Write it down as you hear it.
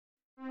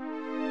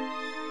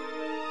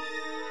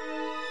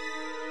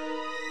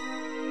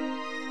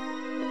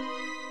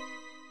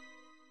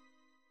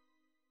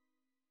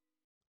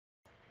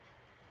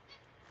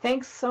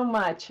Thanks so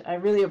much. I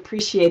really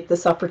appreciate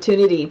this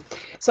opportunity.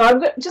 So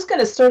I'm just going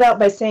to start out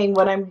by saying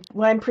what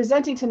I'm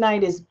presenting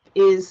tonight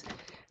is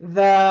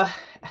the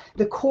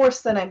the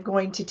course that I'm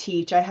going to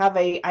teach.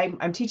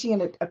 I'm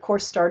teaching a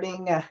course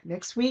starting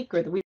next week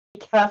or the week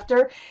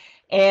after,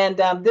 and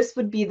this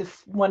would be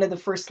one of the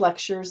first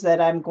lectures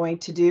that I'm going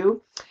to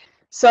do.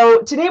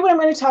 So today, what I'm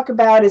going to talk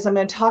about is I'm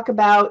going to talk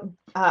about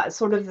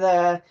sort of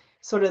the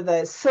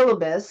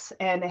syllabus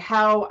and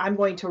how I'm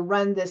going to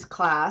run this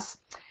class.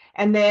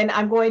 And then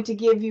I'm going to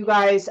give you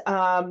guys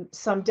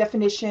some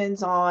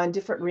definitions on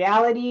different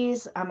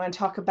realities. I'm going to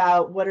talk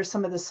about what are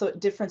some of the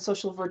different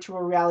social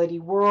virtual reality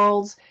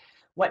worlds,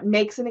 what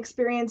makes an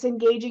experience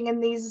engaging in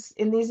these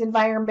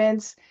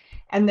environments,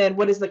 and then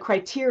what is the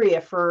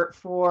criteria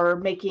for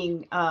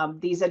making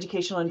these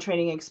educational and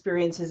training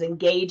experiences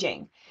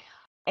engaging.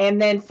 And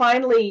then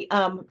finally,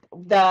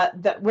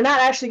 we're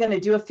not actually going to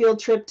do a field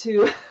trip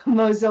to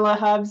Mozilla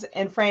Hubs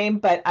and Frame,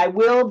 but I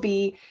will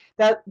be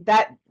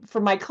that for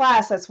my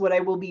class. That's what I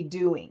will be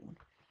doing.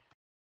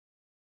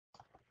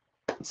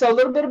 So a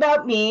little bit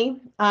about me.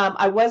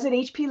 I was at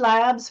HP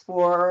Labs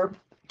for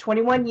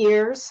 21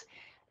 years,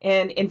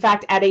 and in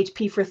fact at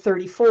HP for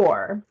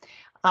 34.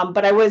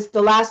 But I was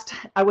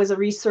a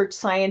research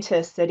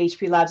scientist at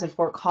HP Labs in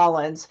Fort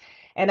Collins.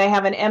 And I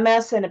have an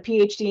MS and a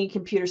PhD in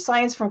computer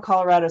science from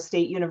Colorado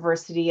State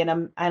University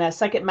and a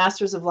second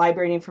master's of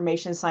library and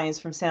information science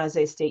from San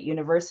Jose State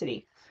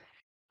University.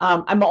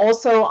 I'm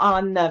also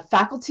on the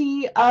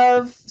faculty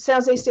of San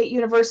Jose State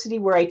University,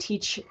 where I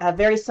teach a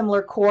very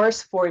similar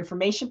course for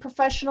information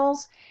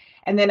professionals.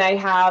 And then I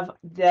have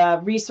the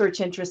research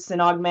interests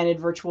in augmented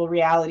virtual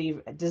reality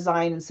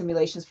design and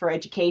simulations for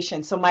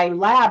education. So my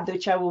lab,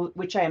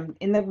 which I'm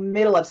in the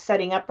middle of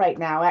setting up right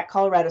now at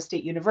Colorado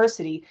State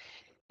University,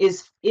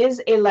 is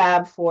a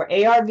lab for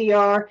AR,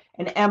 VR,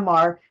 and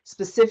MR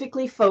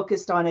specifically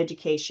focused on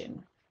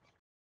education.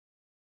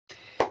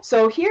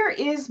 So here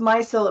is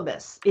my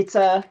syllabus. It's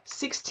a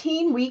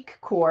 16-week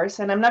course,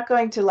 and I'm not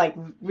going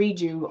to read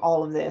you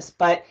all of this,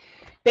 but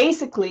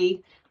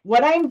basically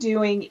what I'm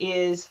doing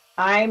is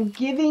I'm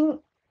giving,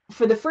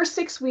 for the first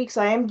 6 weeks,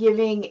 I am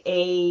giving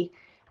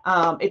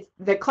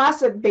the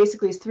class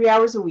basically is 3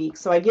 hours a week.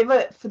 So I give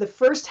for the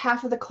first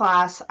half of the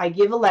class, I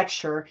give a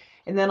lecture.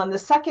 And then on the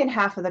second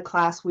half of the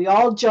class, we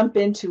all jump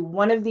into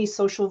one of these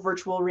social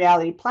virtual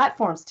reality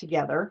platforms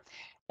together,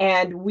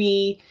 and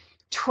we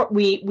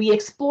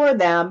explore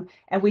them,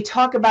 and we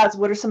talk about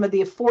what are some of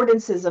the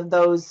affordances of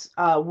those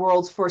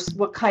worlds for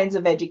what kinds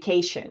of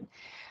education.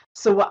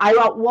 So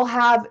we'll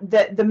have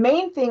the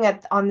main thing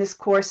on this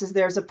course is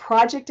there's a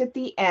project at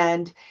the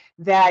end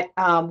that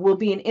will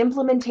be an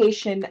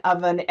implementation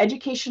of an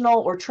educational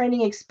or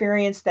training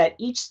experience that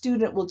each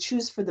student will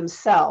choose for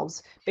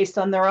themselves based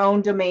on their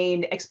own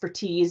domain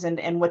expertise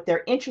and what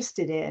they're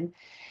interested in.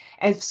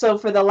 And so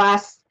for the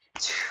last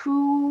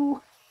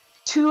two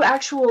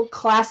actual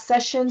class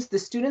sessions, the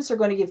students are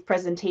going to give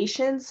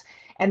presentations,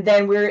 and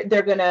then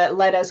they're going to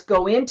let us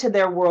go into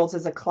their worlds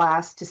as a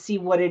class to see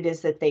what it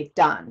is that they've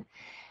done.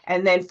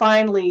 And then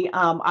finally,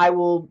 I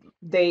will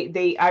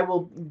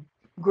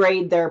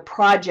grade their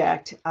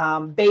project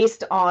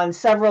based on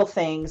several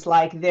things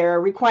like their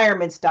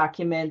requirements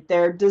document,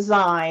 their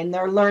design,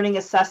 their learning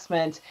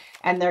assessment,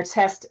 and their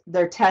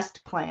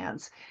test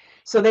plans.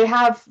 So they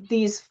have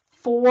these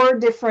 4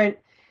 different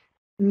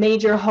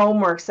major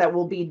homeworks that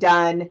will be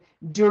done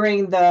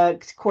during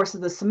the course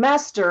of the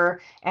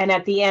semester, and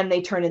at the end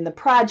they turn in the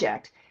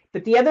project.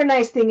 But the other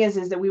nice thing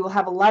is that we will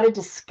have a lot of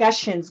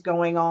discussions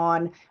going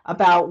on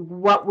about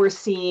what we're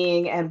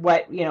seeing and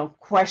what,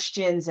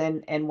 questions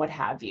and what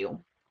have you.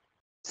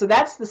 So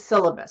that's the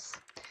syllabus.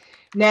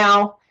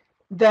 Now,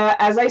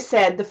 as I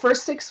said, the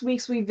first 6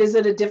 weeks we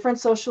visit a different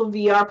social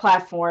VR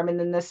platform, and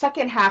then the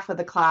second half of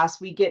the class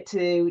we get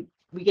to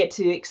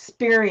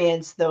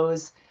experience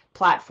those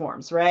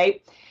platforms,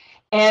 right?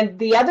 And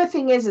the other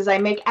thing is I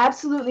make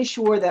absolutely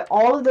sure that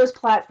all of those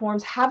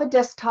platforms have a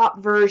desktop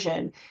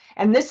version.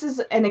 And this is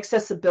an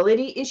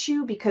accessibility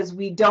issue because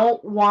we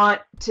don't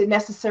want to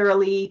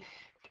necessarily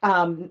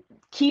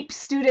keep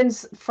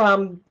students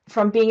from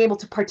being able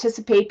to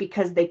participate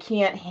because they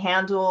can't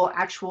handle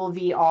actual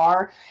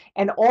VR,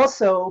 and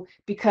also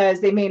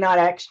because they may not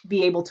actually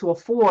be able to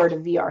afford a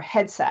VR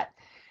headset.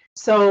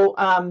 So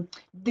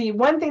the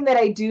one thing that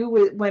I do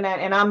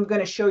and I'm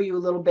going to show you a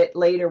little bit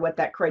later what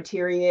that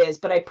criteria is,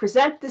 but I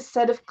present this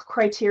set of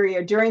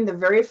criteria during the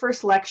very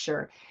first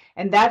lecture,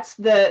 and that's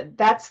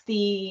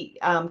the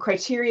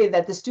criteria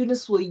that the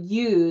students will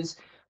use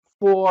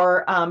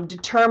for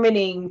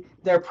determining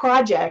their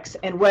projects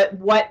and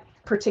what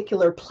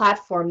particular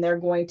platform they're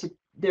going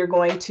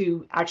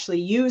to actually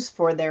use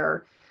for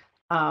their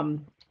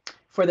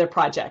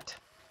project.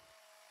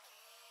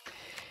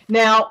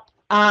 Now,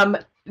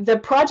 the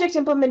project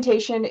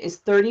implementation is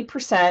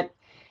 30%,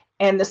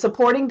 and the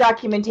supporting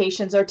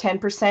documentations are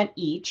 10%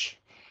 each.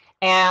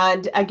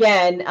 And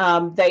again,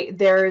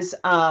 there's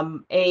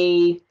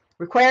a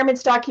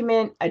requirements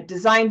document, a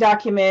design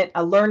document,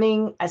 a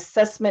learning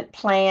assessment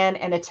plan,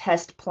 and a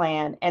test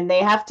plan. And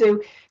they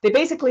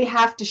basically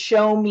have to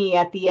show me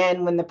at the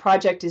end when the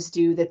project is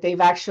due that they've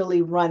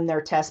actually run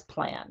their test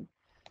plan.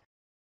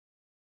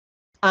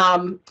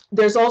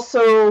 There's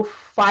also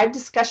 5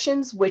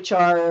 discussions, which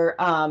are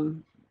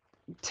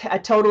a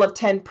total of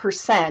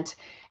 10%.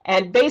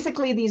 And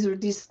basically,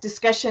 these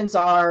discussions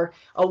are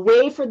a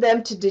way for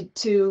them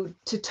to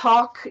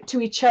talk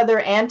to each other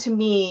and to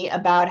me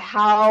about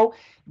how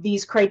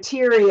these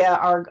criteria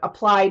are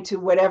applied to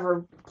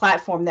whatever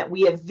platform that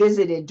we have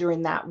visited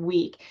during that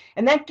week.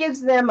 And that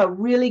gives them a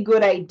really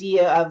good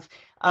idea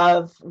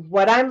of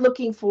what I'm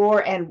looking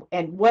for and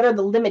what are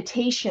the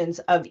limitations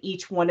of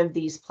each one of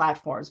these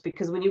platforms.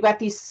 Because when you've got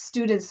these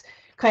students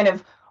kind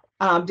of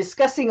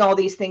discussing all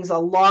these things, a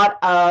lot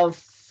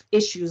of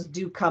issues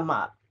do come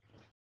up.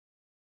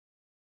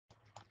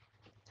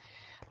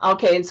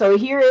 Okay, and so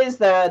here is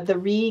the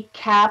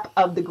recap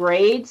of the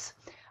grades.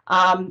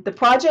 The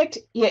project,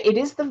 yeah, it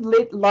is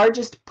the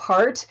largest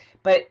part,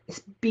 but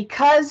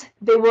because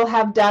they will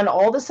have done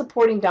all the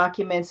supporting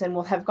documents and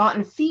will have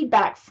gotten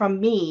feedback from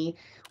me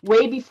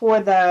way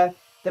before the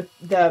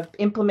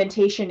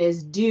implementation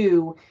is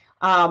due,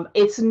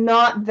 it's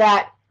not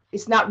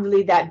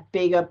really that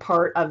big a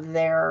part of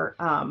their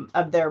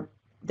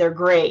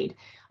grade.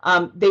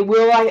 They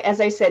will, as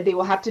I said, they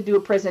will have to do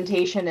a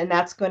presentation, and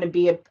that's going to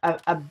be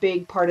a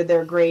big part of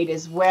their grade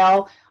as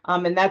well.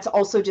 And that's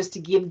also just to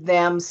give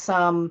them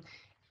some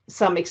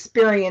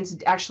experience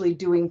actually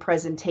doing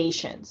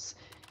presentations.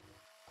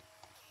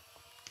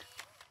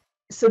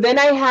 So then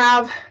I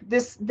have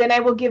this, then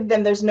I will give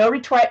them, there's no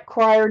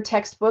required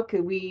textbook.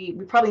 We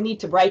probably need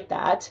to write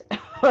that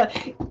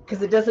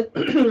because it doesn't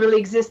really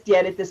exist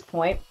yet at this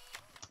point.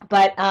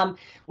 But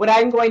what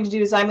I'm going to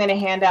do is I'm going to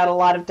hand out a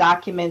lot of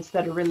documents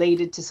that are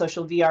related to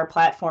social VR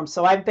platforms.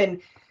 So I've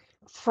been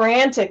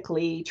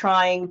frantically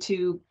trying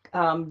to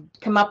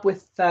come up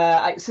with,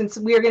 since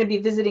we are going to be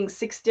visiting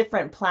 6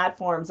 different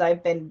platforms,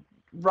 I've been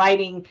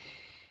writing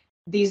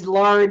these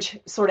large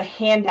sort of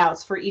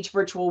handouts for each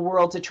virtual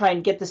world to try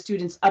and get the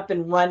students up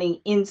and running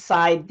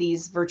inside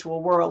these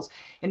virtual worlds.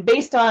 And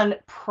based on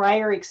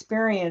prior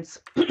experience,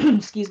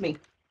 excuse me,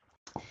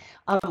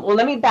 well,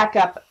 let me back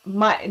up,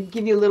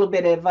 give you a little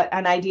bit of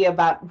an idea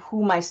about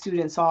who my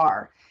students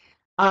are.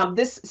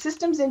 This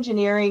systems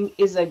engineering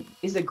is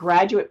a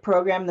graduate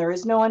program. There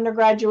is no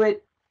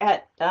undergraduate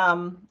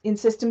in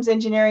systems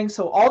engineering,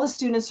 so all the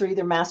students are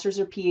either master's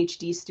or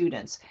PhD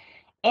students.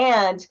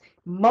 And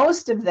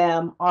most of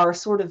them are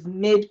sort of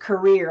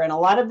mid-career, and a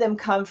lot of them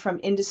come from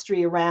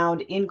industry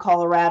around in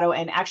Colorado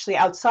and actually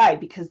outside,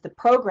 because the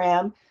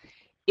program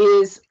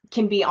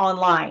can be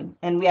online,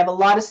 and we have a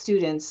lot of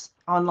students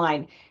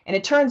online. And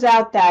it turns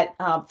out that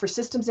for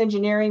systems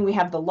engineering, we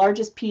have the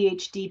largest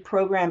PhD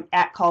program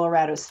at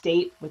Colorado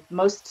State with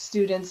most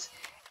students,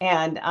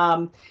 and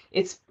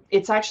it's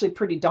actually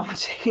pretty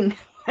daunting.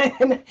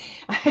 And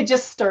I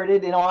just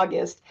started in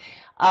August.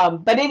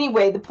 But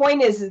anyway, the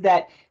point is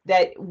that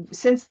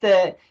since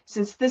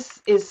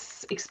this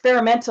is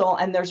experimental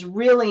and there's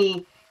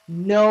really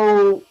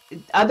no,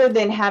 other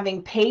than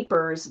having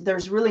papers,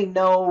 there's really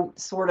no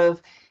sort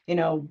of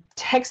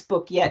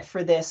textbook yet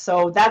for this.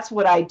 So that's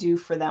what I do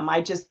for them.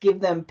 I just give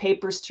them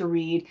papers to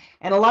read,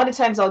 and a lot of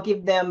times I'll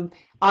give them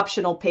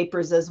optional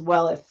papers as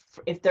well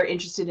if they're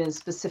interested in a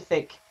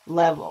specific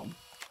level.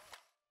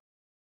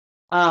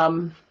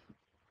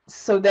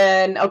 So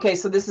then, okay,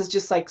 so this is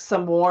just like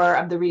some more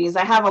of the readings.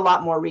 I have a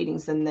lot more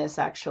readings than this,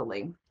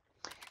 actually.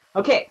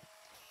 Okay,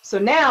 so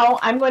now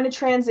I'm going to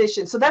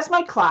transition. So that's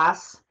my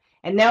class,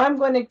 and now I'm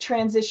going to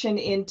transition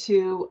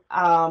into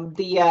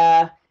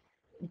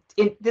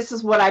this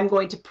is what I'm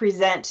going to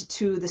present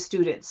to the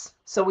students.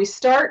 So we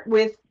start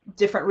with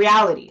different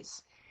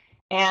realities,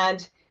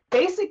 and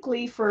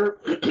basically for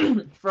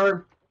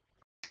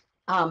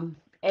AR,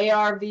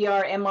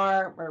 VR,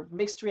 MR, or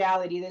mixed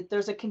reality, that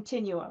there's a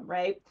continuum,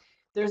 right?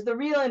 There's the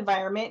real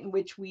environment in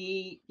which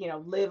we,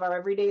 live our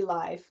everyday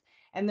life,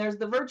 and there's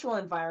the virtual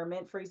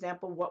environment. For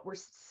example, what we're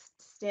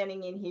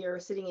sitting in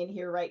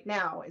here right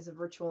now is a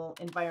virtual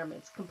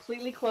environment. It's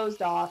completely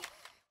closed off.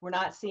 We're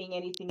not seeing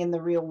anything in the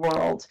real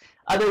world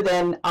other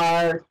than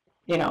our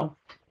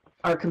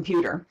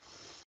computer.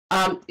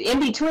 In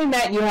between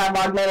that, you have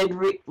augmented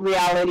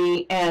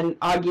reality and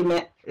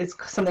it's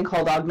something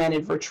called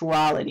augmented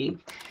virtuality.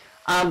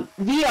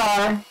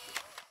 VR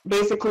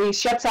basically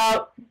shuts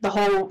out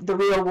the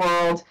real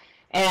world,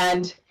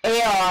 and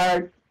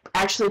AR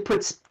actually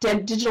puts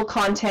digital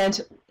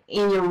content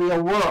in your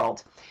real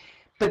world.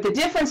 But the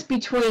difference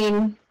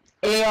between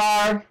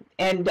AR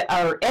and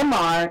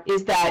MR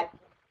is that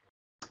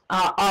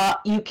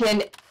you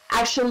can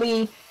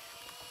actually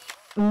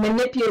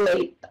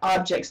manipulate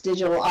objects,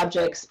 digital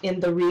objects, in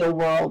the real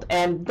world.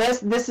 And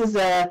this is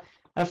a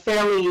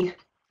fairly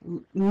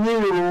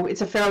new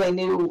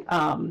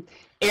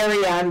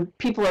area, and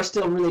people are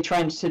still really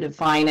trying to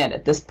define it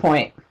at this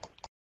point.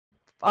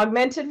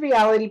 Augmented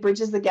reality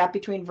bridges the gap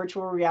between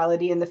virtual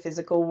reality and the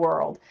physical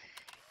world.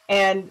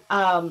 And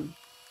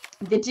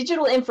the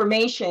digital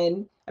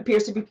information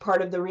appears to be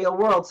part of the real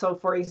world. So,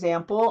 for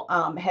example,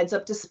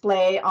 heads-up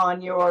display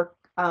on your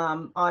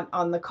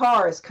on the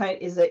car is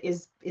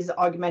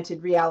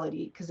augmented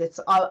reality because it's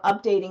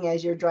updating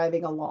as you're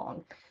driving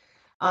along.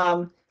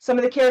 Some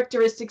of the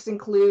characteristics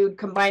include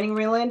combining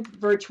real and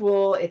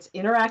virtual. It's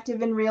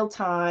interactive in real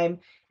time,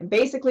 and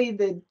basically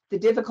the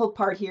difficult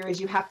part here is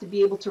you have to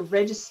be able to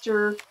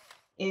register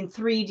in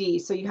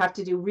 3D. So you have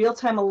to do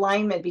real-time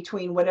alignment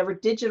between whatever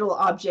digital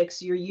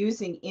objects you're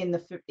using in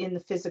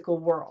the physical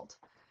world.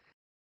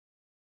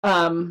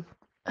 Are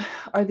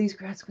these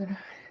grads going to?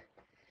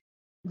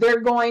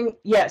 They're going,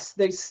 yes,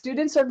 the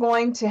students are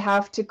going to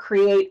have to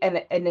create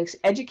an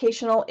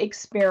educational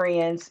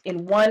experience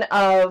in one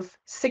of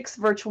 6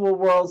 virtual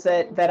worlds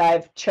that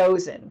I've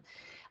chosen.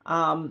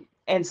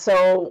 And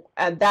so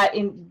that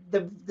in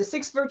the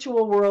 6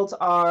 virtual worlds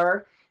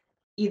are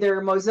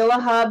either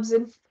Mozilla Hubs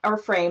or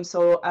Frames,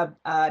 so an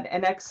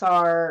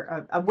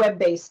XR, a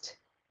web-based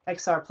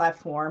XR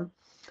platform.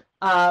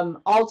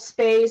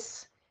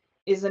 AltSpace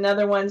is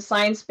another one.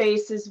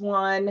 ScienceSpace is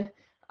one.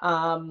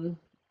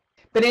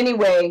 But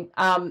anyway,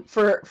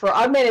 for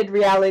augmented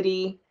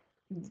reality,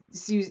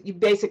 you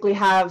basically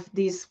have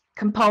these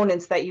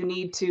components that you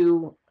need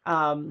to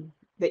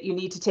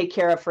take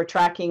care of for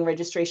tracking,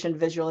 registration,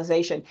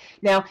 visualization.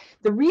 Now,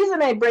 the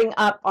reason I bring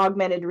up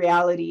augmented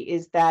reality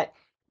is that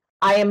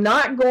I am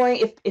not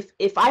going,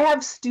 if I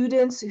have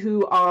students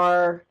who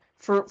are,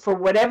 for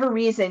whatever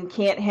reason,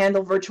 can't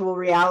handle virtual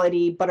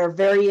reality, but are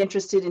very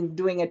interested in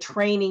doing a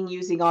training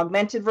using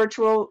augmented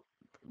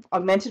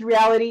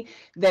reality,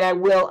 then I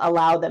will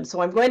allow them.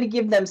 So I'm going to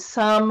give them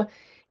some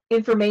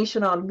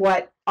information on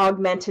what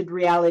augmented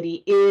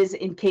reality is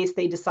in case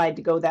they decide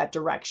to go that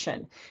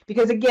direction.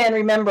 Because again,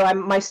 remember,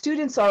 my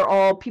students are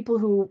all people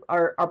who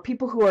are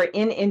people who are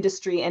in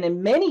industry, and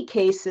in many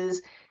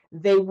cases,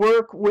 they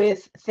work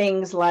with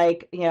things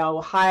like, you know,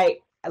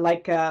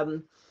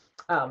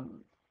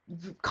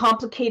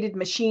 complicated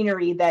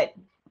machinery that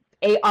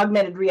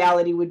augmented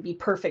reality would be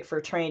perfect for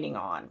training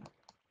on.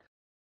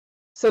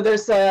 So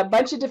there's a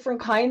bunch of different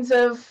kinds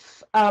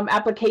of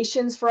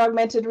applications for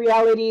augmented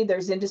reality.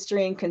 There's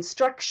industry and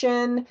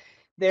construction,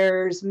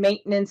 there's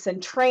maintenance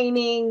and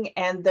training,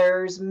 and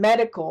there's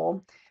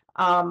medical,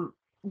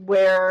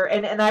 where,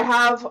 and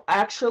I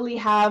actually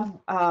have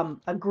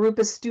a group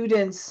of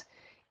students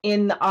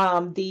in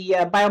the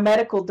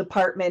biomedical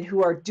department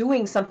who are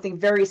doing something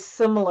very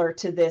similar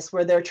to this,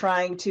 where they're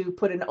trying to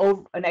put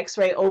an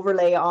X-ray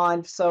overlay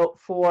on, so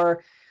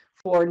for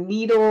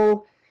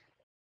needle,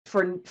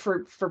 for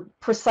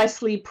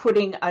precisely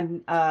putting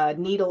a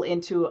needle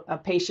into a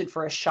patient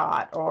for a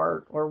shot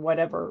or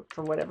whatever,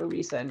 for whatever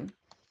reason.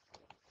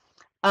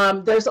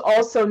 There's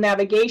also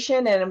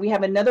navigation, and we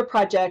have another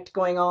project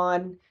going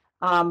on,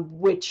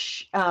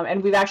 which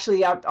and we've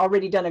actually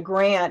already done a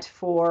grant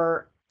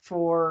for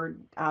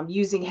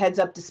using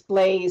heads-up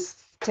displays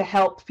to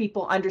help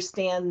people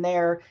understand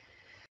their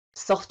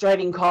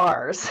self-driving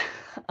cars.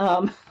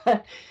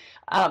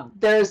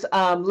 There's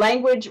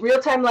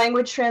real-time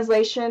language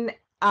translation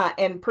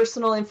and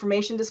personal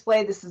information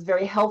display. This is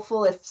very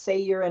helpful if, say,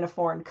 you're in a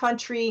foreign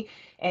country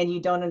and you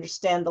don't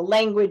understand the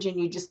language and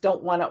you just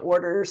don't want to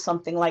order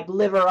something like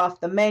liver off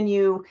the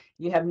menu.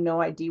 You have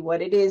no idea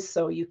what it is,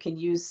 so you can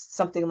use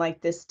something like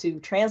this to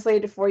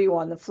translate it for you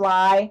on the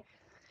fly.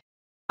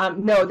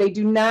 No, they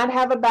do not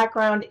have a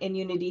background in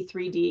Unity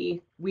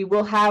 3D. We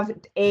will have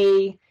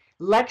a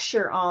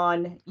lecture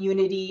on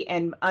Unity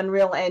and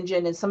Unreal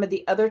Engine and some of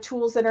the other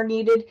tools that are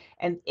needed,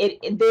 and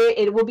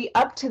it will be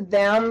up to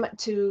them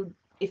to,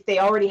 if they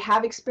already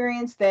have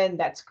experience, then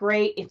that's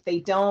great. If they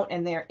don't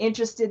and they're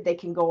interested, they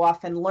can go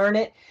off and learn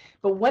it.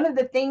 But one of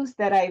the things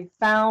that I've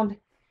found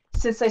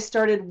since I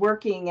started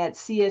working at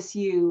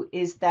CSU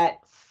is that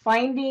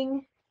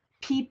finding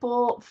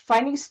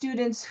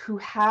students who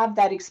have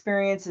that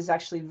experience is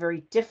actually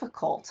very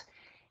difficult.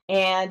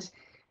 And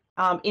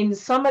in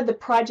some of the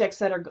projects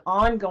that are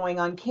ongoing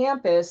on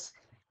campus,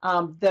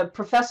 the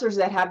professors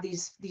that have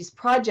these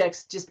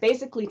projects just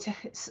basically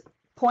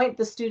point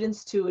the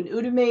students to an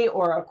Udemy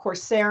or a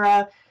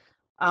Coursera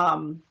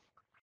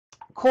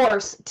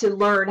course to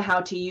learn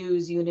how to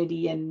use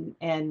Unity and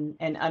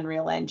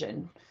Unreal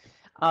Engine.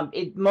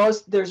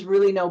 There's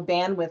really no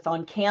bandwidth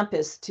on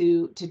campus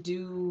to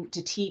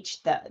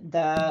teach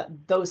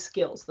those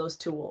skills, those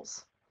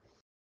tools.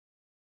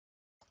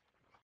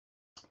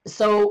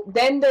 So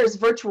then there's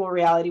virtual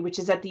reality, which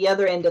is at the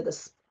other end of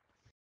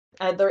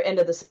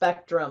the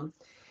spectrum.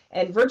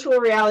 And virtual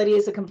reality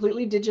is a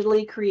completely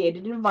digitally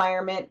created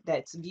environment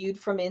that's viewed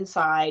from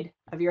inside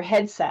of your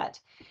headset.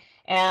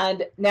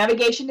 And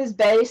navigation is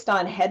based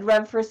on head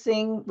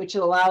referencing, which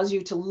allows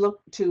you to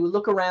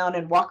look around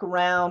and walk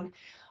around.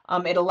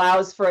 It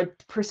allows for a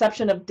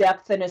perception of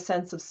depth and a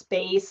sense of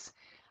space.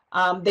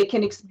 They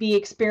can be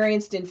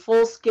experienced in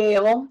full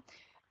scale.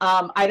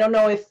 I don't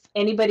know if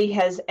anybody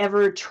has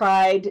ever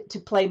tried to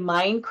play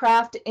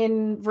Minecraft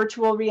in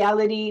virtual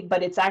reality,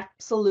 but it's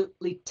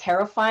absolutely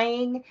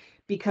terrifying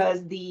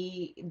because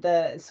the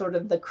sort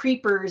of the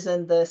creepers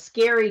and the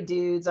scary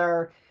dudes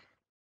are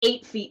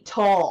 8 feet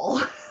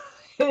tall.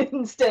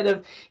 instead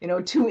of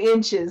 2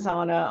 inches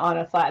on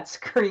a flat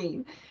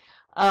screen.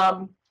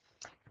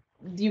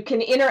 You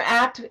can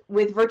interact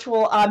with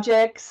virtual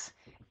objects,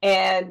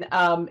 and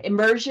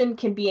immersion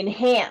can be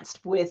enhanced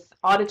with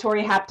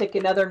auditory, haptic,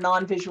 and other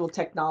non-visual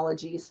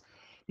technologies.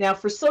 Now,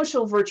 for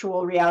social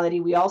virtual reality,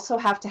 we also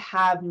have to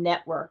have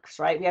networks,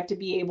 right? We have to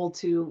be able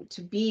to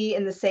be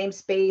in the same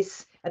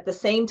space at the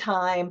same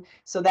time,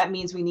 so that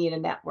means we need a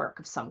network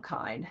of some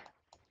kind.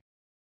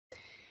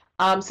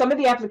 Some of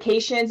the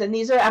applications, and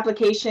these are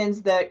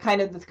applications that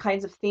the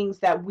kinds of things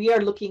that we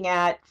are looking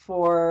at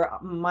for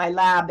my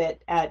lab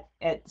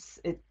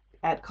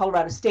at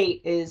Colorado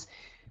State, is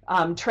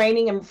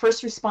training and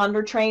first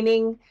responder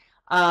training,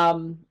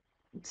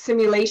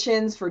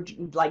 simulations for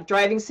like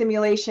driving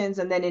simulations,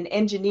 and then in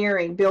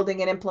engineering,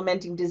 building and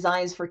implementing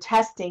designs for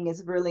testing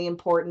is really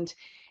important.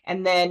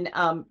 And then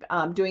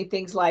doing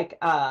things like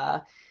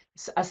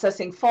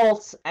assessing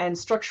faults and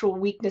structural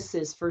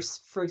weaknesses,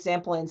 for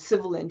example, in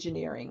civil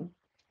engineering.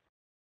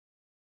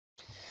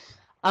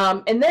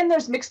 And then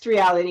there's mixed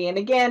reality. And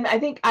again, I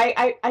think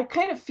I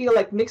kind of feel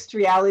like mixed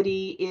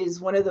reality is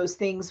one of those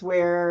things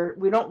where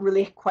we don't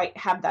really quite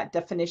have that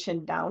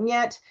definition down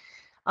yet.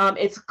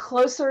 It's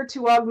closer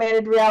to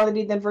augmented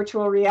reality than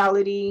virtual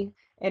reality.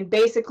 And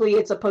basically,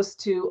 it's supposed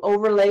to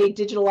overlay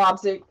digital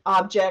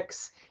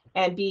objects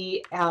and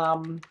be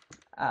able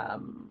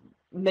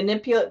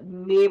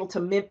to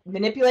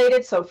manipulate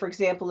it. So, for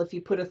example, if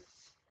you put a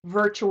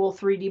virtual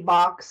 3D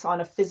box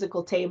on a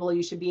physical table,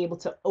 you should be able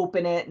to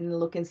open it and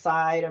look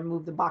inside or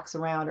move the box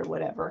around or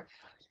whatever.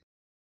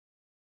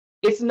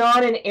 It's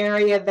not an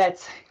area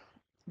that's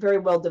very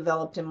well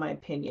developed, in my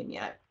opinion,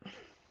 yet.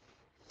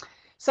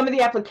 Some of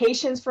the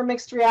applications for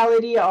mixed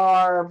reality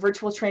are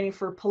virtual training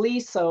for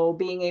police, so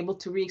being able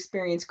to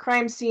re-experience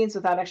crime scenes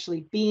without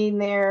actually being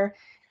there,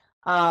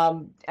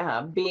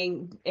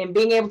 being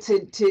able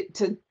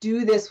to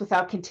do this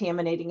without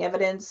contaminating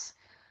evidence,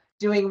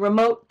 doing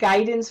remote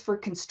guidance for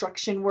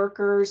construction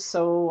workers,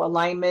 so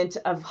alignment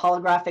of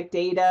holographic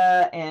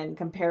data and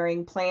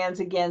comparing plans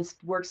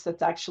against works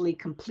that's actually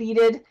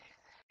completed.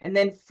 And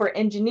then for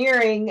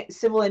engineering,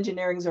 civil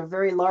engineering are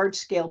very large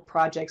scale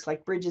projects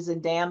like bridges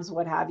and dams,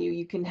 what have you.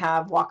 You can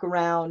have walk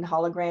around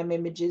hologram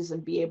images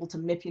and be able to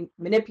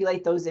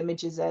manipulate those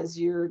images as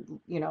you're,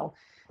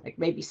 like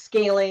maybe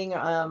scaling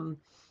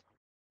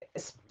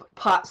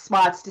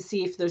spots to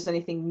see if there's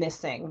anything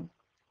missing.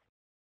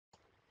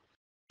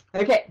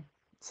 Okay,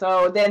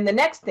 so then the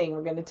next thing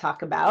we're going to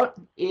talk about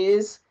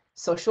is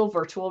social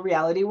virtual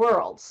reality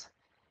worlds.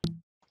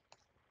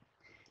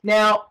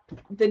 Now,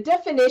 the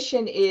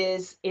definition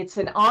is it's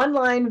an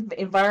online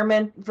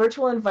environment,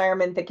 virtual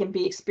environment that can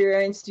be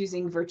experienced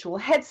using virtual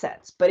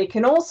headsets, but it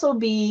can also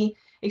be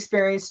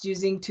experienced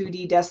using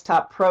 2D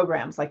desktop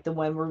programs like the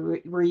one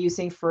we're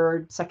using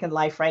for Second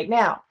Life right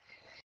now.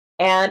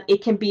 And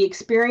it can be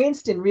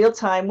experienced in real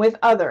time with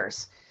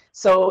others.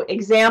 So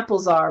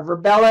examples are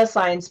Verbella,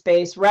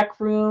 ScienceSpace, Rec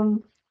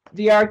Room,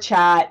 VR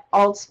Chat,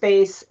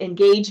 AltSpace,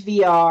 Engage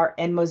VR,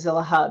 and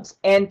Mozilla Hubs.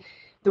 And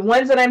the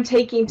ones that I'm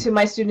taking to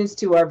my students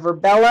to are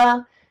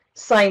Verbella,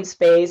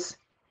 ScienceSpace,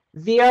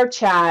 VR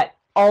Chat,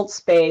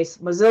 AltSpace,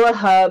 Mozilla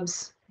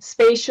Hubs,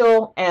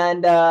 Spatial,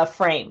 and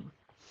Frame.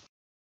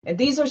 And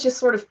these are just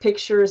sort of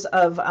pictures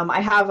of, I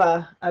have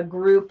a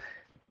group,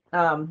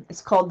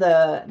 it's called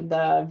the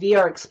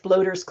VR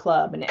Exploders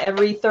Club. And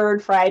every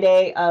third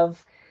Friday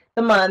of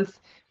the month,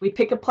 we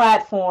pick a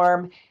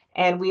platform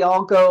and we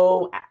all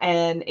go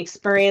and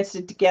experience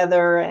it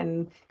together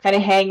and kind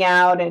of hang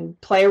out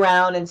and play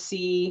around and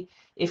see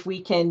if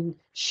we can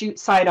shoot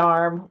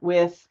sidearm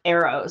with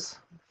arrows.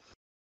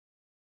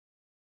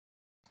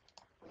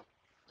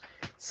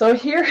 So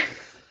here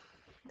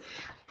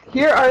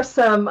are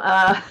some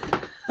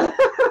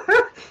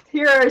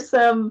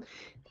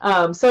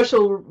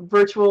social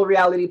virtual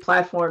reality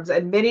platforms,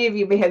 and many of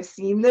you may have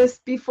seen this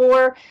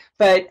before,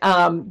 but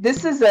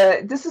this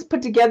is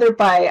put together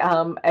by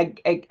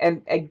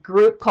a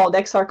group called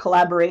XR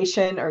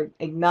Collaboration, or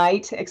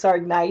Ignite, XR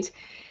Ignite.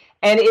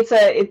 And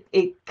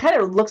it kind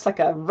of looks like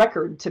a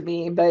record to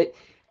me, but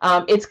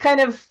it's kind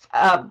of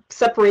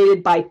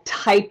separated by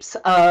types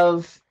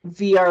of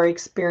VR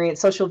experience,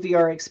 social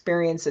VR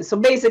experiences. So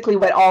basically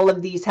what all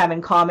of these have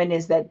in common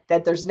is that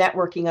there's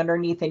networking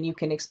underneath and you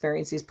can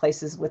experience these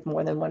places with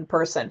more than one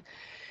person.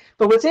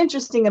 But what's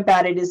interesting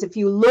about it is if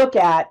you look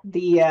at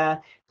the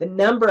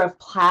number of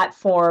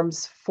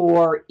platforms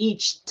for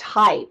each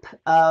type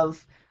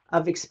of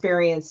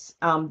experience,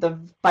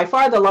 by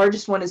far the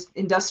largest one is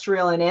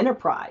industrial and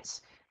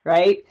enterprise,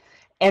 right?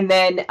 And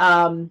then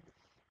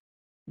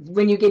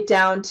when you get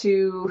down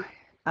to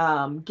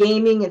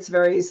gaming, it's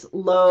very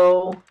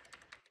low.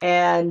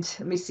 And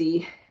let me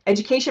see,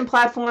 education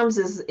platforms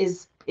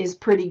is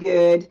pretty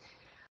good.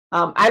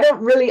 I don't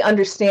really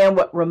understand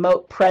what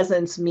remote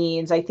presence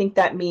means. I think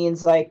that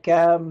means like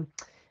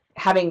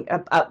having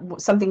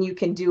something you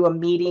can do a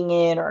meeting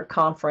in or a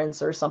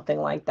conference or something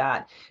like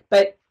that.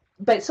 But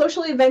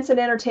social events and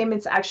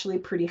entertainment's actually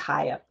pretty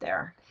high up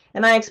there.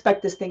 And I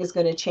expect this thing is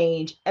going to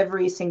change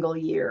every single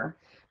year.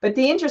 But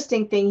the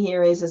interesting thing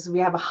here is we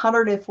have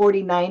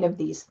 149 of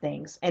these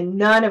things, and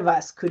none of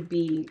us could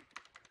be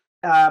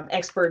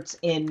experts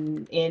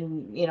in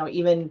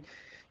even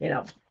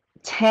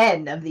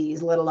 10 of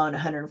these, let alone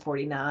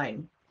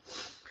 149.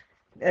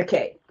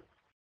 Okay.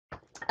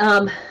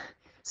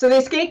 So the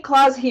escape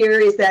clause here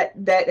is that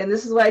and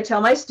this is what I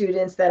tell my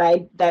students,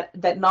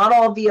 that not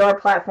all VR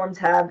platforms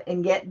have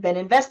been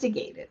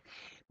investigated.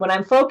 What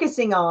I'm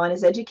focusing on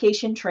is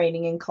education,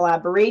 training, and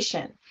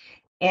collaboration.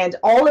 And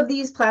all of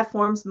these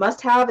platforms must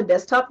have a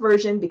desktop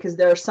version because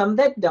there are some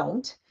that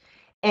don't.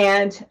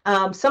 And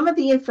some of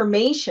the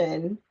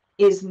information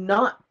is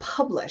not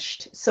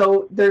published.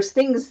 So there's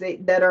things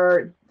that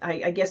are,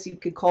 I guess you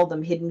could call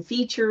them hidden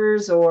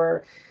features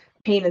or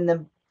pain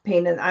in,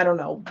 I don't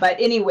know. But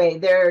anyway,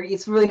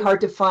 it's really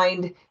hard to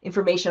find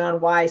information on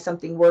why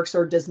something works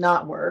or does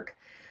not work.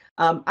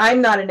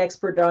 I'm not an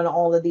expert on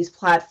all of these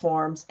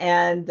platforms,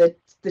 and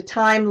the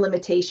time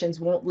limitations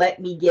won't let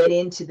me get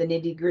into the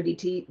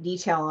nitty-gritty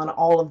detail on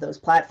all of those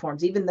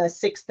platforms, even the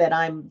 6 that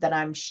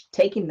I'm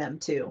taking them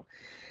to.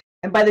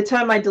 And by the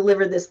time I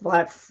deliver this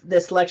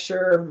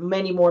lecture,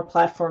 many more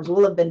platforms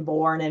will have been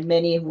born and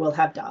many will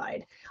have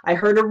died. I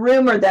heard a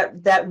rumor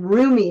that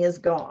Rumi is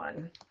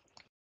gone.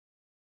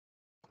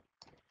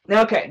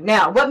 Okay,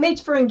 now what makes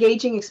for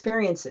engaging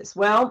experiences?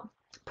 Well,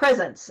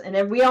 presence,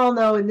 and we all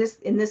know in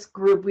this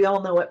group, we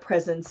all know what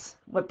presence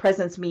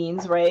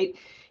means, right?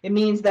 It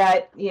means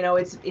that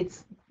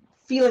it's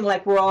feeling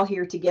like we're all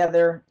here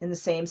together in the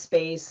same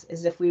space,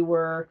 as if we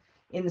were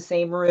in the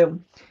same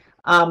room.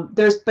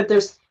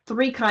 There's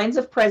 3 kinds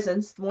of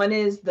presence. One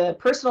is the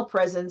personal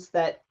presence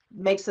that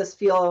makes us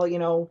feel,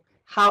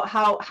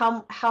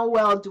 how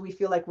well do we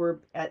feel like we're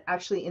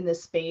actually in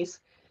this space.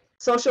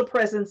 Social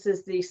presence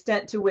is the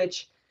extent to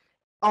which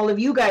all of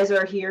you guys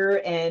are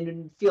here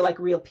and feel like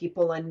real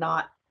people and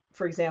not,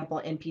 for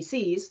example,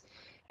 NPCs.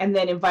 And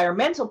then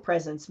environmental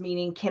presence,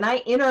 meaning, can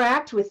I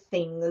interact with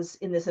things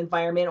in this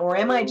environment, or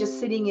am I just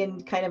sitting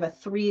in kind of a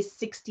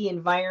 360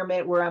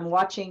 environment where I'm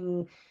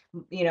watching,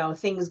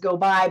 things go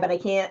by, but I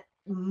can't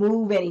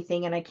move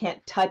anything and I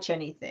can't touch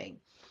anything.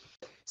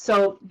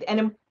 So an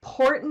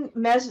important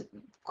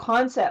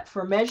concept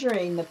for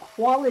measuring the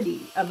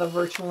quality of a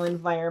virtual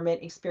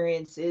environment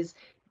experience is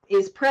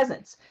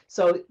presence.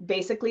 So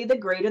basically, the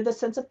greater the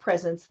sense of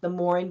presence, the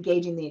more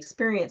engaging the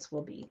experience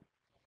will be.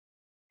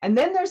 And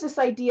then there's this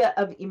idea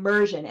of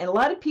immersion, and a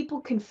lot of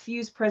people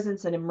confuse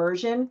presence and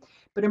immersion,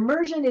 but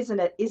immersion is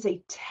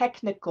a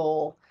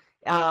technical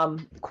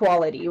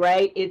quality,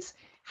 right? It's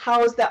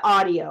how's the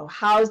audio,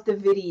 how's the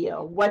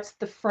video, what's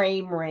the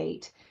frame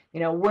rate,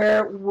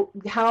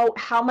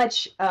 how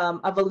much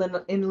of an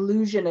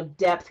illusion of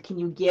depth can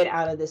you get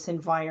out of this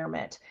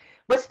environment?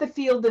 What's the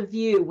field of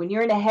view? When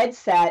you're in a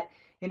headset,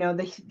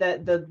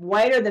 the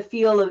wider the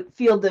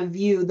field of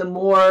view, the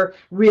more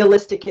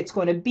realistic it's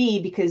going to be,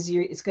 because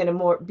it's going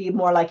to be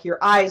more like your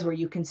eyes, where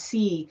you can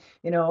see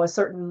a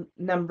certain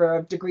number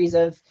of degrees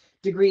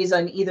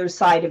on either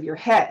side of your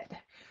head.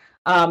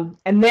 And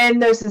then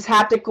there's this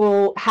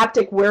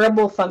haptic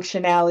wearable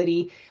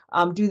functionality.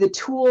 Do the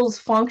tools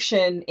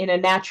function in a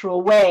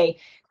natural way?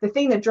 The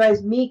thing that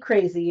drives me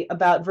crazy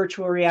about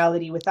virtual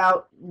reality with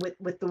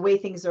the way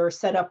things are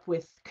set up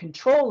with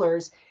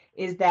controllers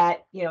is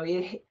that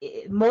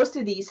most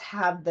of these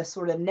have the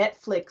sort of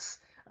Netflix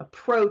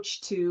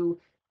approach to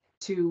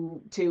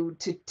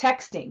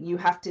texting. You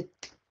have to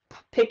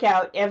pick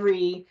out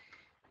every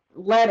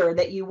letter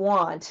that you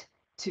want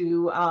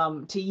to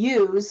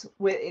use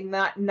with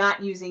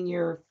not using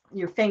your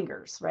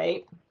fingers,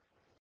 right?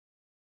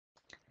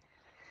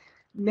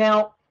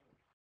 Now,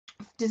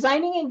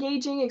 designing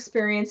engaging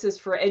experiences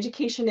for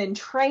education and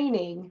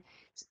training,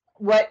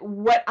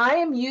 what I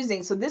am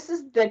using, so this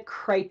is the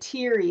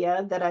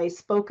criteria that I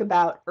spoke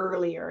about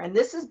earlier, and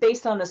this is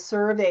based on a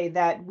survey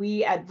that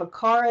we at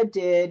Vicara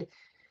did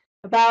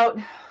about,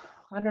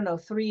 I don't know,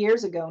 3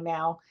 years ago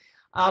now,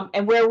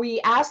 and where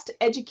we asked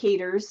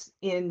educators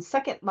in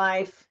Second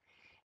Life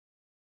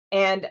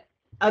and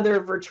other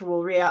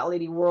virtual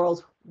reality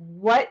worlds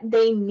what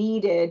they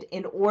needed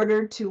in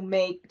order to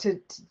make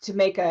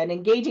an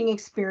engaging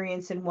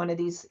experience in one of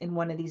these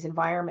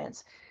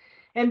environments.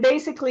 And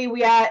basically,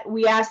 we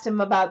asked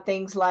them about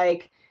things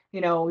like,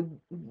 do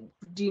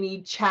you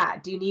need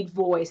chat? Do you need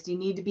voice? Do you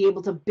need to be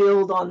able to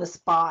build on the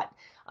spot?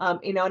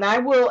 And I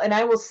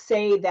will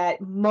say that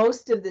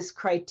most of this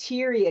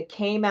criteria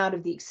came out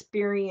of the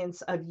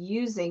experience of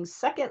using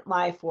Second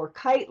Life or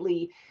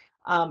Kitely,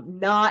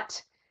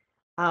 not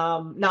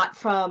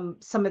from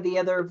some of the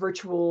other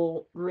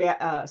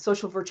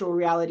social virtual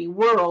reality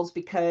worlds,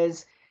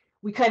 because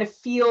we kind of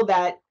feel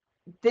that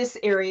this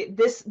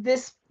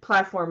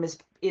platform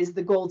is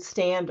the gold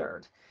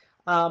standard,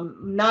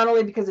 not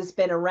only because it's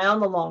been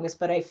around the longest,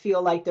 but I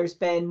feel like there's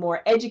been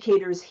more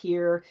educators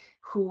here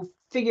who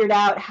figured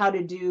out how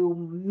to do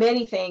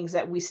many things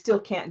that we still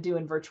can't do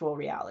in virtual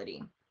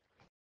reality.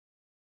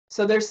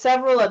 So there's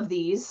several of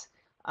these,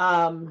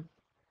 and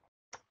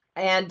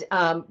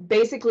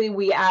basically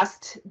we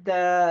asked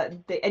the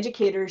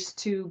educators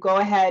to go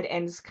ahead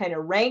and kind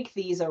of rank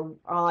these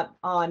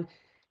on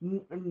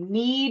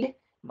need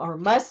or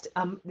must.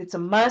 It's a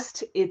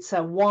must, it's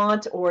a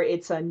want, or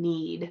it's a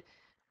need.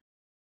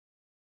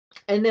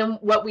 And then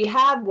what we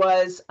had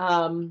was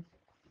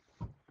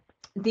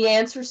the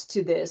answers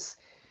to this.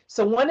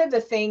 So one of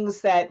the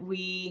things that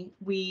we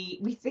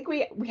think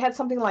we had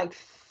something like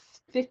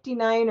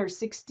 59 or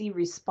 60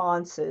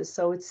 responses.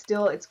 So it's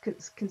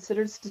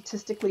considered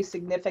statistically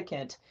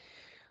significant.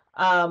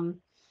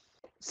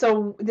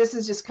 So this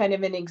is just kind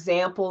of an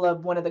example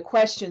of one of the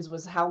questions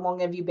was, how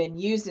long have you been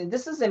using?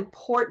 This is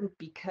important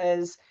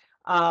because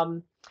I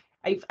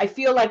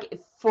feel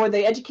like for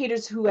the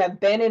educators who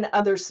have been in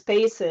other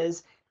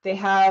spaces, they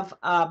have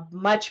a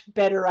much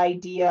better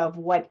idea of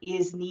what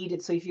is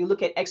needed. So if you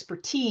look at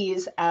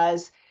expertise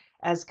as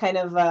kind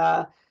of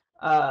a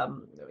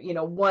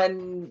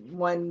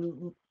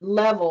one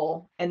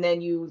level, and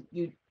then you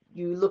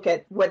look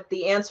at what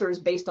the answer is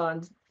based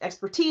on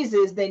expertise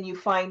is, then you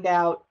find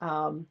out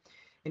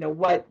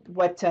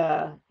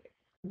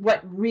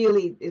what's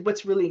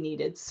really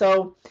needed.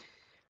 So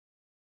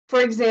for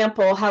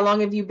example, how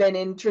long have you been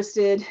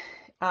interested?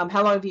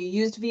 How long have you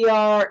used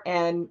VR?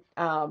 And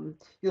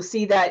you'll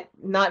see that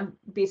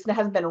it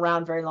hasn't been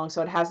around very long,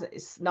 so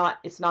it's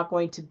not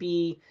going to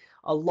be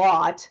a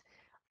lot.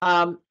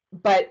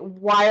 But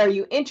why are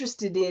you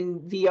interested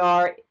in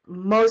VR?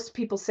 Most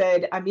people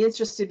said, I'm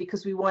interested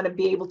because we want to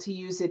be able to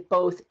use it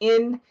both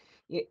in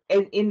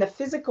the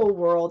physical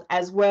world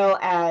as well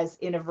as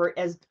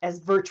as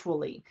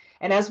virtually.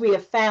 And as we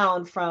have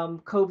found from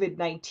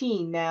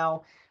COVID-19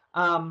 now,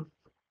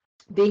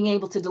 being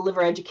able to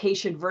deliver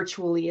education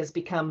virtually has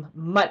become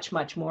much,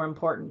 much more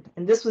important.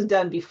 And this was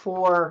done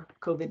before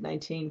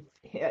COVID-19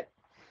 hit.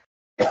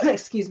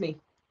 Excuse me.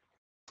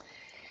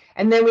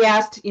 And then we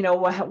asked,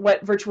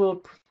 what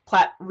virtual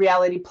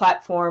reality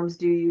platforms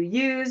do you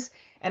use?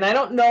 And I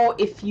don't know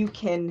if you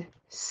can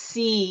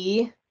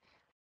see,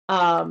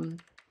 I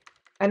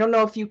don't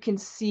know if you can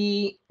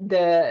see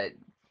the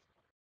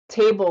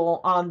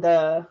table on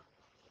the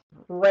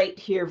right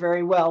here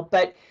very well,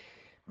 but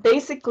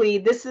basically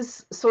this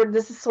is sort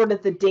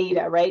of the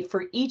data, right?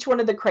 For each one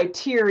of the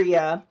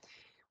criteria,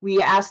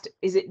 we asked,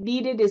 is it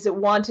needed, is it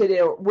wanted,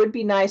 or would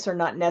be nice, or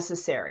not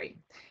necessary?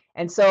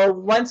 And so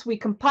once we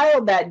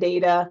compiled that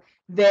data,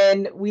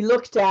 then we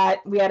had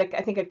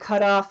I think a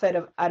cutoff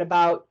at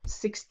about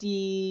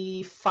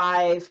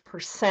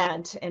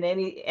 65%, and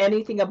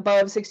anything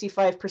above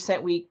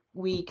 65%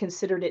 we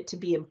considered it to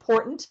be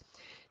important.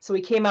 So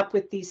we came up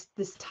with this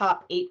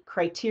top 8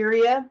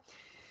 criteria,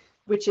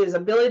 which is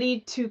ability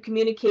to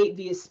communicate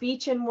via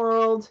speech and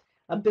world,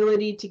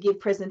 ability to give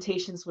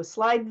presentations with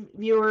slide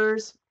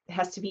viewers. It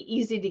has to be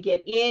easy to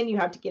get in. You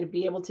have to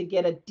be able to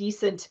get a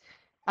decent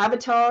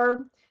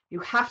avatar. You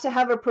have to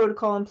have a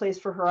protocol in place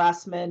for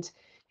harassment.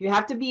 You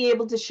have to be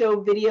able to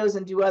show videos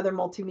and do other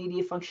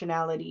multimedia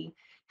functionality.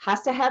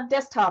 Has to have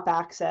desktop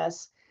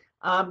access.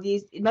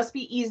 It must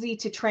be easy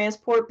to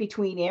transport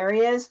between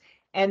areas.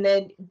 And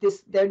then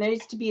there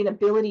needs to be an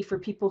ability for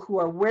people who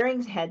are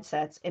wearing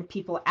headsets and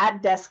people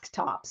at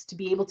desktops to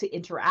be able to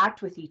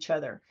interact with each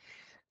other.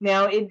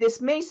 Now,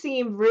 this may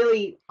seem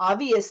really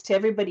obvious to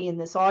everybody in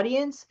this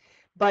audience,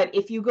 but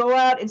if you go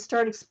out and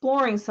start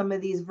exploring some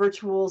of these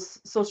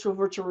social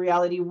virtual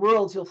reality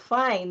worlds, you'll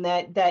find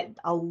that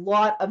a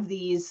lot of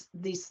this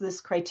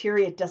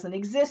criteria doesn't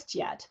exist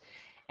yet,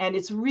 and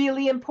it's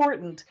really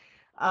important.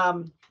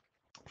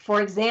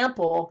 For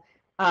example,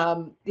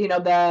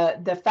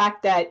 the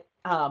fact that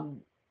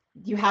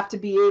you have to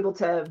be able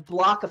to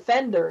block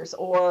offenders,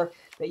 or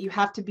that you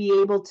have to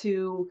be able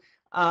to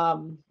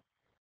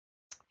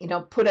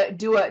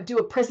do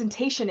a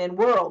presentation in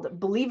world.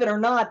 Believe it or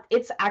not,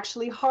 it's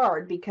actually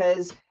hard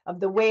because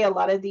of the way a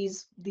lot of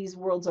these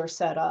worlds are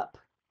set up.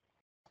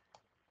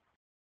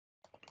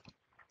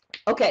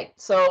 Okay,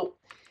 so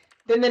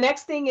then the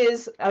next thing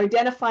is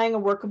identifying a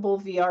workable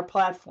VR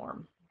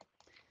platform.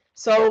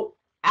 So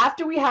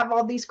after we have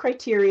all these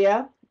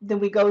criteria, then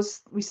we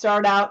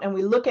start out and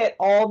we look at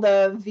all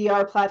the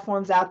VR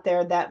platforms out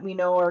there that we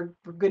know are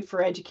good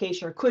for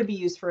education or could be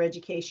used for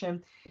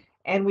education,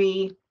 and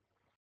we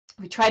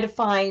try to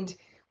find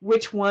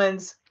which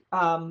ones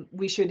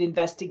we should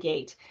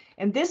investigate.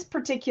 And this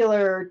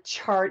particular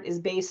chart is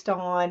based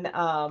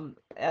on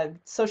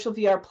social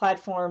VR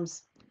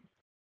platforms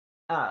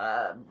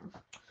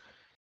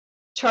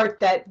chart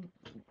that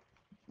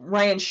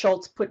Ryan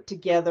Schultz put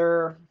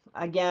together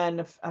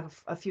again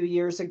a few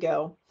years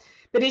ago.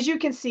 But as you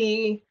can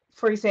see,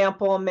 for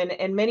example,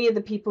 and many of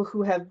the people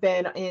who have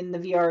been in the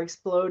VR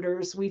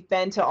Exploders, we've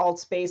been to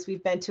AltSpace,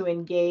 we've been to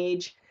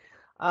Engage.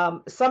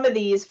 Some of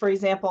these, for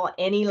example,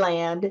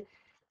 Anyland,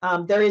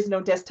 there is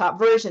no desktop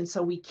version,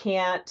 so we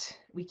can't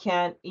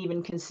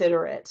even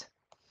consider it.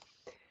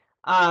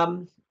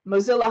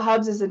 Mozilla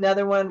Hubs is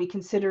another one. We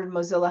considered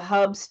Mozilla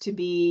Hubs to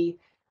be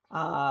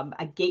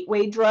a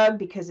gateway drug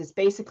because it's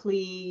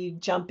basically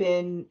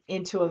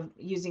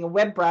using a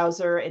web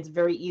browser. It's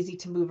very easy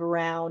to move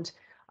around.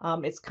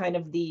 It's kind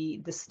of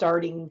the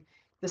starting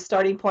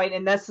point,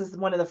 and this is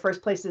one of the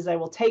first places I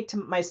will take to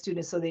my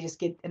students so they just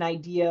get an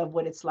idea of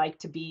what it's like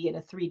to be in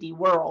a 3D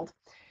world.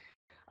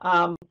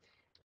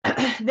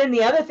 Then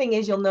the other thing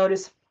is you'll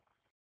notice,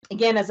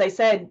 again, as I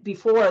said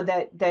before,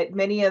 that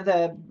many of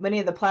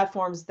the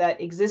platforms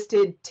that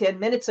existed 10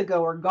 minutes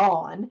ago are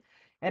gone,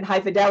 and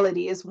High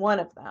Fidelity is one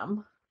of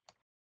them.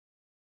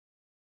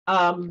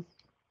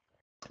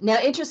 Now,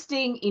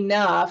 interesting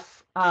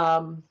enough,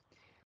 and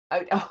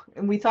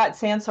we thought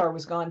Sansar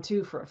was gone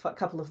too for a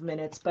couple of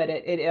minutes, but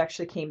it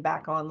actually came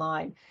back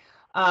online.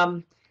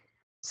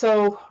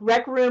 So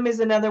Rec Room is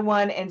another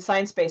one, and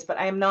ScienceBase, but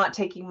I am not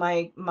taking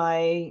my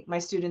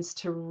students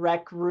to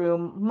Rec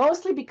Room,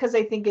 mostly because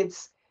I think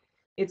it's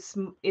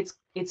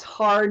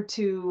hard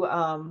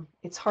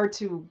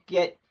to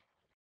get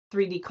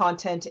 3D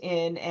content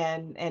in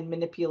and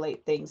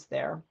manipulate things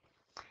there.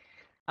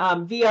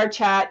 VR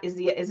chat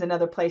is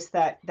another place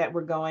that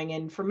we're going.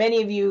 And for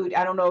many of you,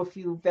 I don't know if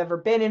you've ever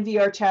been in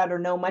VR chat or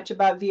know much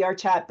about VR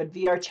chat, but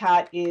VR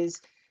chat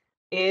is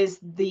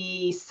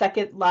the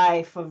second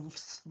life of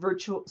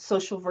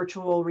social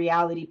virtual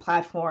reality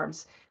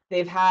platforms.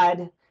 They've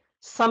had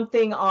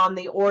something on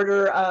the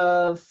order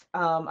of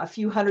a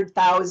few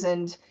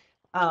 100,000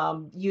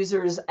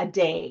 users a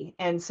day,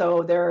 and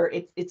so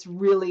it's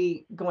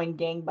really going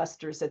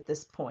gangbusters at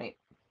this point.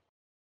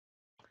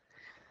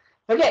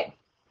 Okay,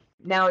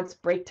 now it's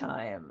break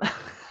time.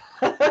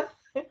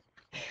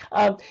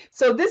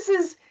 So this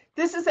is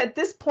at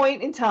this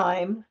point in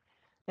time,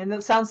 and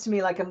it sounds to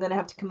me like I'm going to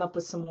have to come up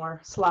with some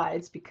more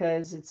slides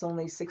because it's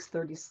only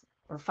 6:30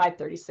 or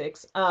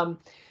 5:36.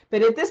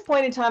 But at this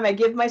point in time, I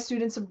give my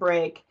students a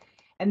break,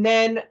 and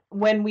then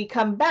when we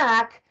come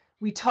back,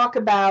 we talk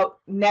about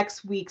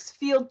next week's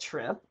field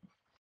trip.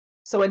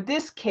 So in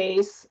this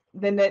case,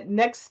 then the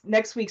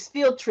next week's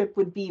field trip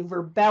would be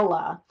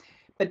Verbella.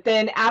 But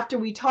then after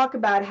we talk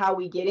about how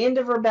we get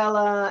into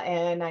Verbella,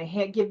 and I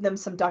give them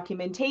some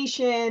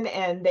documentation,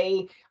 and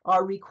they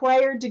are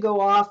required to go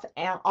off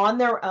on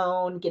their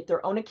own, get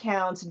their own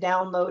accounts,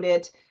 download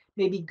it,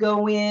 maybe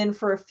go in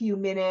for a few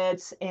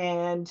minutes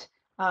and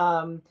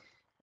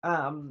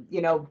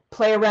you know,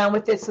 play around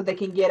with it so they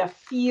can get a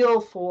feel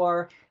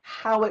for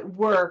how it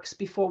works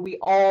before we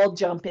all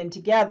jump in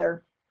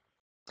together.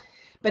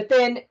 But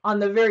then on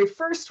the very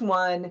first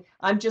one,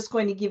 I'm just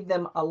going to give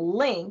them a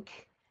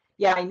link.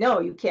 Yeah, I know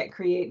you can't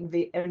create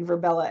in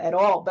Verbella at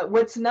all, but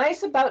what's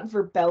nice about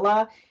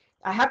Verbella,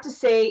 I have to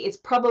say,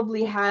 it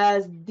probably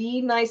has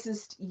the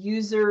nicest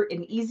user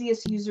and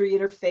easiest user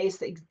interface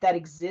that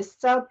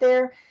exists out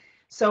there.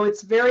 So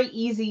it's very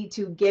easy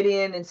to get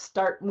in and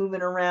start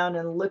moving around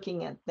and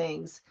looking at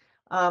things.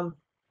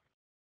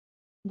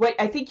 What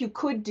I think you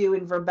could do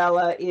in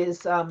Verbella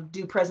is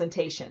do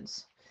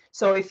presentations.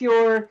 So if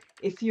your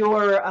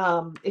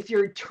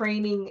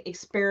training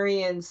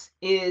experience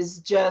is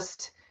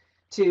just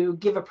to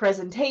give a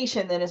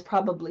presentation, then it's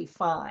probably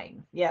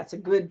fine. Yeah, it's a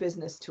good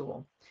business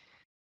tool.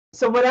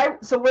 So what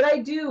I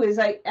do is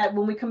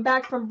when we come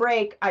back from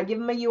break, I give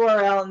them a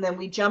URL, and then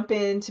we jump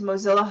into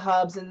Mozilla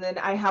Hubs, and then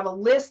I have a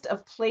list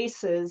of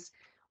places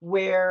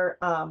where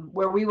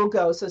we will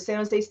go. So San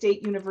Jose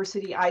State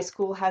University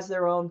iSchool has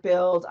their own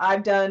build.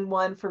 I've done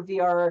one for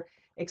VR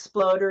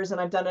Exploders, and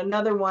I've done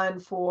another one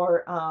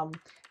for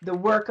the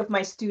work of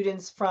my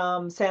students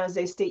from San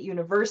Jose State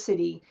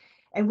University.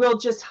 And we'll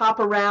just hop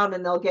around,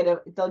 and they'll get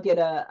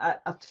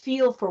a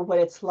feel for what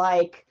it's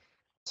like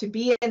to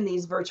be in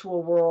these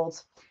virtual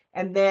worlds.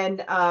 And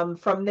then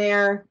from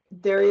there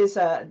is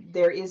a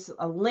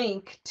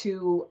link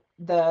to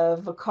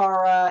the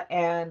Vicara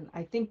and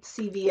I think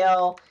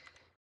CVL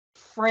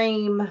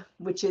Frame,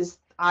 which is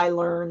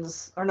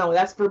iLearn's, or no,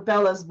 that's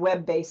Verbella's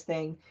web-based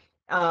thing.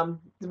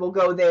 We'll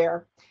go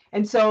there.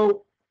 And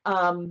so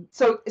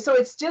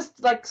it's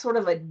just like sort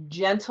of a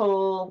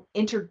gentle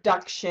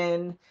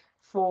introduction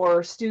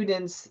for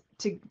students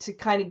to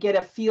kind of get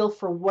a feel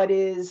for what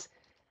is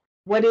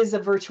a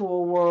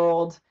virtual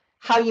world,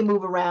 how you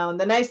move around.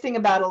 The nice thing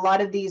about a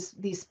lot of these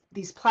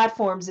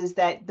platforms is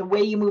that the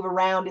way you move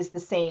around is the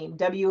same.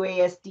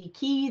 WASD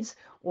keys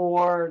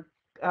or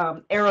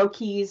arrow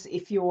keys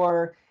if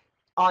you're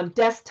on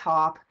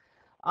desktop.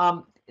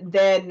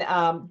 Then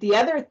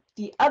the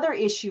other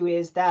issue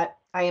is that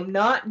I am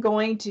not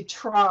going to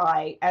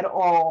try at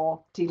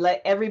all to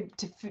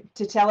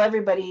tell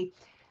everybody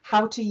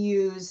how to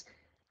use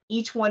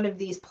each one of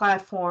these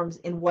platforms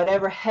in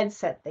whatever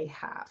headset they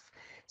have.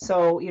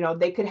 So, you know,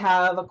 they could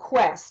have a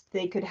Quest,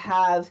 they could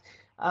have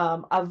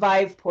a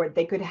Vive port,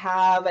 they could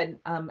have an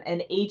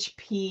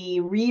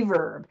HP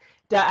Reverb.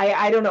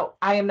 I don't know.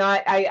 I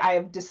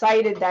have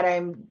decided that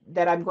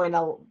I'm going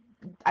to.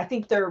 I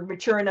think they're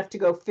mature enough to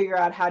go figure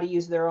out how to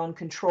use their own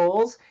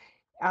controls.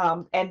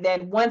 And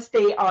then once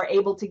they are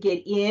able to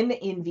get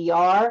in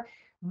VR,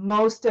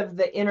 most of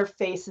the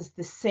interface is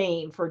the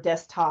same for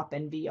desktop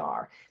and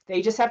VR.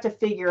 They just have to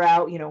figure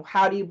out, you know,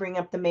 how do you bring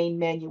up the main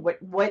menu?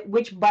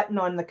 Which button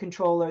on the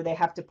controller they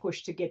have to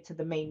push to get to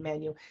the main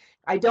menu.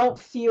 I don't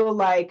feel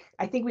like,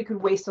 I think we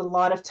could waste a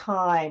lot of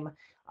time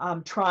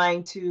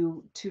trying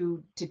to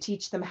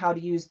teach them how to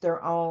use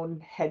their own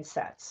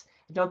headsets.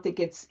 I don't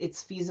think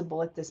it's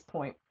feasible at this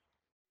point.